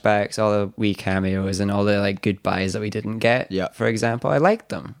flashbacks, all the wee cameos, and all the like goodbyes that we didn't get. Yeah. For example, I liked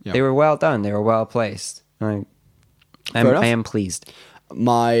them. Yeah. They were well done. They were well placed. enough. I am pleased.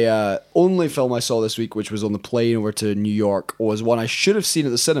 My only film I saw this week, which was on the plane over to New York, was one I should have seen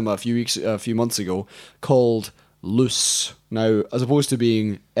at the cinema a few months ago, called Luce. Now, as opposed to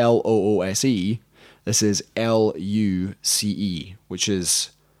being Loose, this is Luce, which is,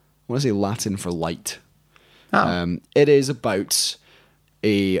 I want to say Latin for light. Oh. It is about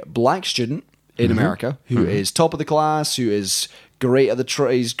a black student in America who is top of the class, who is great at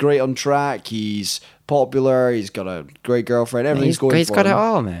he's great on track, he's popular, he's got a great girlfriend, everything's going He's for got him. it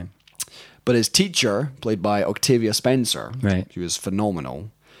all, man. But his teacher, played by Octavia Spencer, Right. who is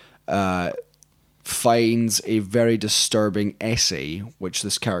phenomenal, finds a very disturbing essay which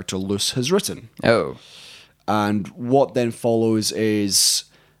this character Luce has written. Oh. And what then follows is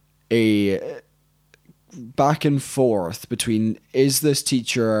a back and forth between, is this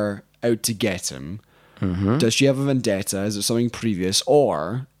teacher out to get him? Does she have a vendetta? Is it something previous?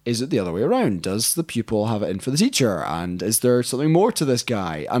 Or is it the other way around? Does the pupil have it in for the teacher? And is there something more to this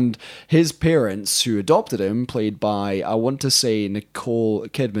guy? And his parents, who adopted him, played by, I want to say Nicole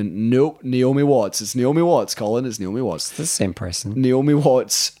Kidman. Nope, Naomi Watts. It's Naomi Watts, Colin. It's Naomi Watts. It's the same person. Naomi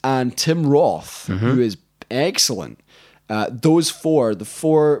Watts and Tim Roth, who is excellent. The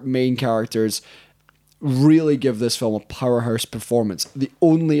four main characters, really give this film a powerhouse performance. The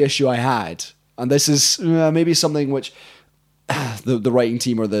only issue I had, and this is maybe something which the writing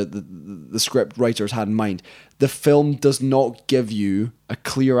team or the script writers had in mind, the film does not give you a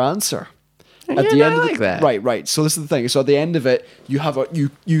clear answer. At the end of like that. Right. So this is the thing. So at the end of it, you have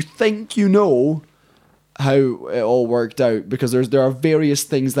you think you know how it all worked out, because there are various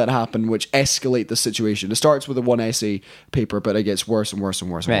things that happen which escalate the situation. It starts with a one essay paper, but it gets worse and worse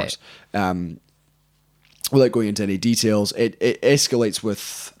and worse and Right. worse. Without going into any details, it escalates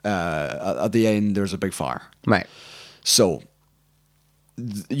with at the end there's a big fire. Right. So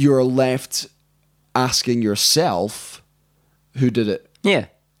you're left asking yourself, who did it? Yeah.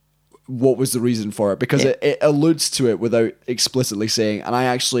 what was the reason for it, because Yeah. it alludes to it without explicitly saying, and I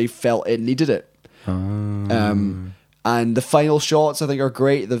actually felt it needed it. And the final shots I think are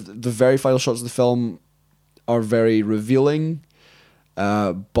great. The very final shots of the film are very revealing.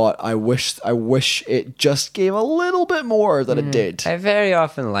 But I wish it just gave a little bit more than it did. I very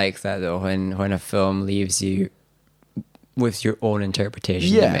often like that though, when a film leaves you with your own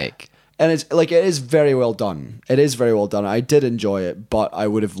interpretation to make. And it's like, it is very well done. It is very well done. I did enjoy it, but I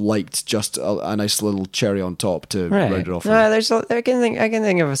would have liked just a nice little cherry on top to round it off. No, I can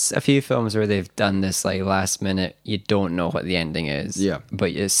think of a few films where they've done this like last minute. You don't know what the ending is. Yeah. But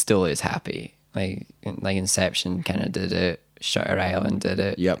it still is happy. Like Inception kind of did it. Shutter Island did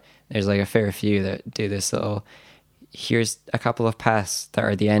it. Yep. There's like a fair few that do this little. Here's a couple of paths that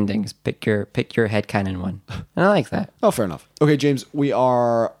are the endings. Pick your headcanon one. And I like that. Oh, fair enough. Okay, James, we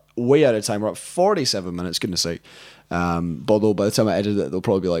are way out of time. We're at 47 minutes, goodness sake. Although by the time I edit it, they'll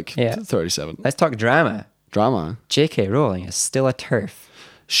probably be like 37. Let's talk drama. Drama. J.K. Rowling is still a TERF.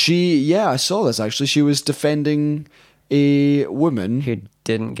 I saw this actually. She was defending a woman. Who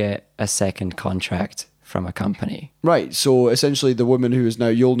didn't get a second contract from a company. Right, so essentially the woman who is now,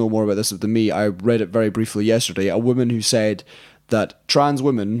 you'll know more about this than me, I read it very briefly yesterday, a woman who said that trans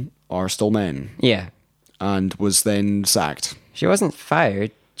women are still men, Yeah. and was then sacked. She wasn't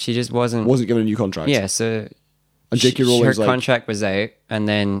fired. She just wasn't. Wasn't given a new contract. Yeah, so. And J.K. her Rowling's like, contract was out, and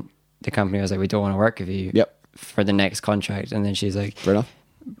then the company was like, we don't want to work with you Yep. for the next contract. And then she's like, fair enough.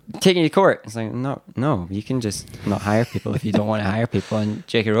 taking you to court. It's like, no, you can just not hire people if you don't want to hire people. And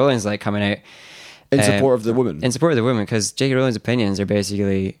J.K. Rowling's like coming out. In support of the woman. In support of the women, because J.K. Rowling's opinions are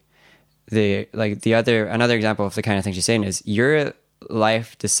basically another example of the kind of thing she's saying is your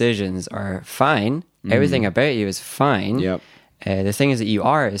life decisions are fine. Everything about you is fine. Yep. The thing is that you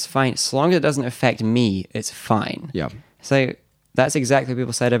are is fine. As long as it doesn't affect me, it's fine. Yeah. It's like, that's exactly what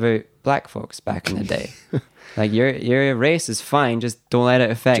people said about black folks back in the day. Like, your race is fine, just don't let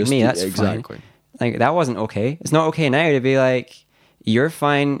it affect me. That's exactly. fine. Like, that wasn't okay. It's not okay now to be like, you're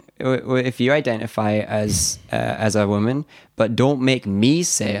fine if you identify as a woman, but don't make me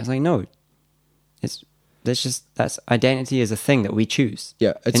say it. It's like, no, that's identity is a thing that we choose.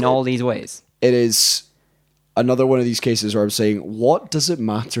 Yeah, in all these ways. It is another one of these cases where I'm saying, what does it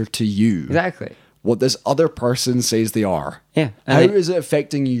matter to you? Exactly. What this other person says they are. Yeah. How is it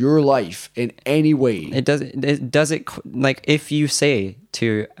affecting your life in any way? It does it like, if you say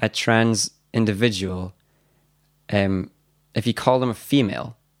to a trans individual, if you call them a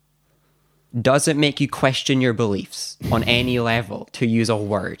female, does it make you question your beliefs on any level, to use a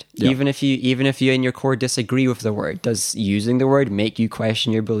word? Yeah. Even if you in your core disagree with the word, does using the word make you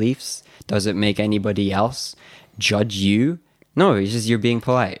question your beliefs? Does it make anybody else judge you? No, it's just you're being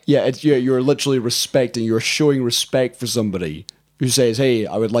polite. Yeah, you're literally you're showing respect for somebody who says, hey,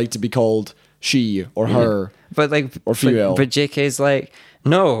 I would like to be called she or her, But like, or female. But JK's like,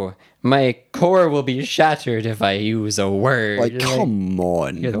 no, my core will be shattered if I use a word. Like, You're come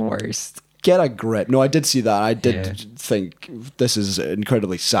on. you're the worst. Get a grip. No, I did see that. I did Yeah. think this is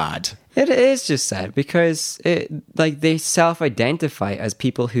incredibly sad. It is just sad because they self-identify as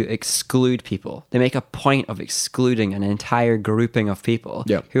people who exclude people. They make a point of excluding an entire grouping of people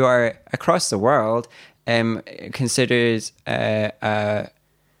Yeah. who are across the world considered are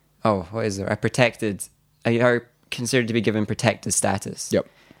considered to be given protected status. Yep.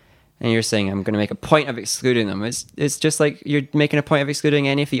 And you're saying, I'm going to make a point of excluding them. It's just like you're making a point of excluding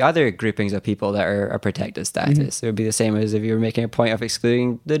any of the other groupings of people that are a protected status. Mm-hmm. It would be the same as if you were making a point of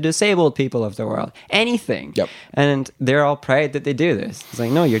excluding the disabled people of the world. Anything. Yep. And they're all proud that they do this. It's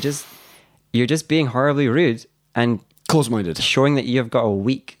like, no, you're just being horribly rude and Close-minded. showing that you've got a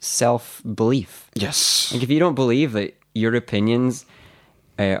weak self-belief. Yes. Like, if you don't believe that your opinions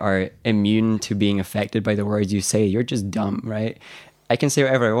are immune to being affected by the words you say, you're just dumb, right? I can say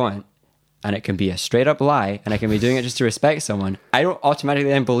whatever I want, and it can be a straight up lie, and I can be doing it just to respect someone. I don't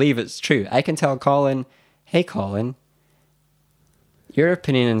automatically then believe it's true. I can tell Colin, hey Colin, your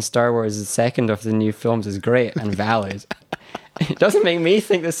opinion in Star Wars, the second of the new films, is great and valid. It doesn't make me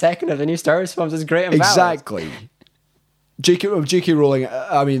think the second of the new Star Wars films is great and valid. Exactly. J.K. Rowling,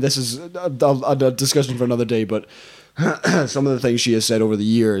 I mean, this is a discussion for another day, but some of the things she has said over the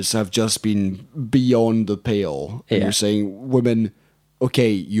years have just been beyond the pale. And Yeah. you're saying, women,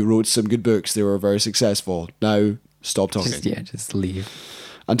 okay, you wrote some good books, they were very successful. Now, stop talking. Just leave.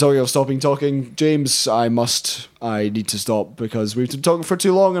 And talking of talking, James, I need to stop because we've been talking for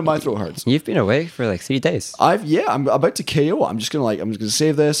too long and my throat hurts. You've been away for like 3 days. I'm about to KO. I'm just gonna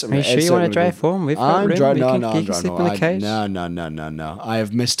save this. Are you sure you want to drive home? We've got room. driving. We No, can I'm driving. sleep on the couch. No. I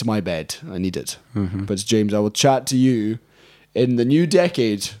have missed my bed. I need it. Mm-hmm. But James, I will chat to you in the new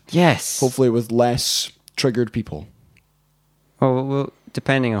decade, Yes. hopefully with less triggered people. Well,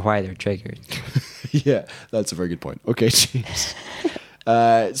 depending on why they're triggered. Yeah, that's a very good point. Okay, James.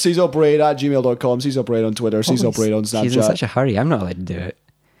 CSOPRAID@gmail.com, CSOPRAID on Twitter, CSOPRAID on Snapchat. He's in such a hurry. I'm not allowed to do it.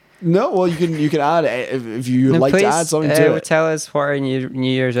 No, well, you can add if you like to add something to it. Tell us what our New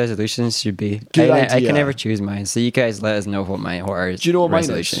Year's resolutions should be. Good I idea. can never choose mine, so you guys let us know what our Do you know what mine is?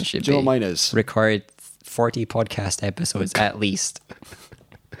 resolution should Do you know be. what mine is? Record 40 podcast episodes at least.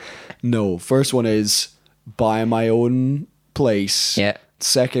 No, first one is buy my own place. Yeah.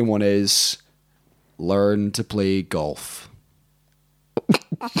 Second one is learn to play golf.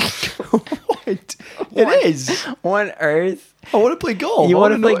 What? It is. What on earth? I want to play golf. You I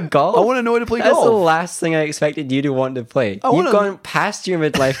want to wanna play know- golf? I want to know how to play That's golf. the last thing I expected you to want to play. wanna- You've gone past your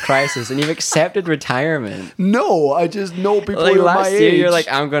midlife crisis and you've accepted retirement. No, I just know people Like who are my last year, age. you're like,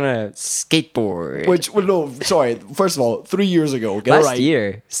 I'm gonna skateboard. Which, well, no, sorry. First of all, 3 years ago, get it last right.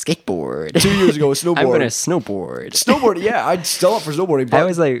 year, skateboard. 2 years ago, snowboard. I'm gonna snowboard. Snowboard, yeah, I'd still up for snowboarding, but I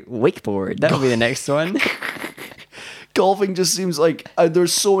was like, wakeboard. That would be the next one. golfing just seems like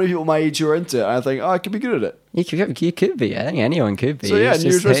there's so many people my age who are into it. And I think, I could be good at it. You could be. I think anyone could be. So, yeah, It's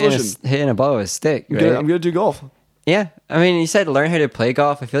New just Year's hitting resolution. hitting a ball with a stick. I'm Right? gonna do golf. Yeah, I mean, you said learn how to play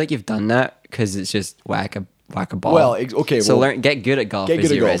golf. I feel like you've done that because it's just whack a ball. Well, okay, So well, get good at golf. get is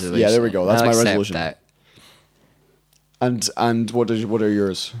good at your golf. resolution. Yeah, there we go. That's I'll my accept resolution. That. And what are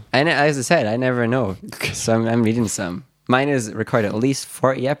yours? As I said, I never know. So I'm reading some. Mine is record at least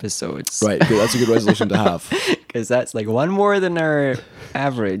 40 episodes. Right, good, that's a good resolution to have. Because that's like one more than our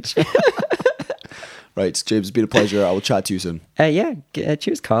average. Right, James, it's been a pleasure. I will chat to you soon. Yeah,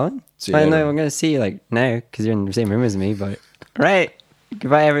 cheers, Colin. See you I know later. I'm going to see you like now because you're in the same room as me. But right,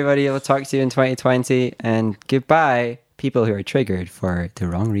 goodbye, everybody. I'll talk to you in 2020. And goodbye, people who are triggered for the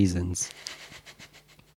wrong reasons.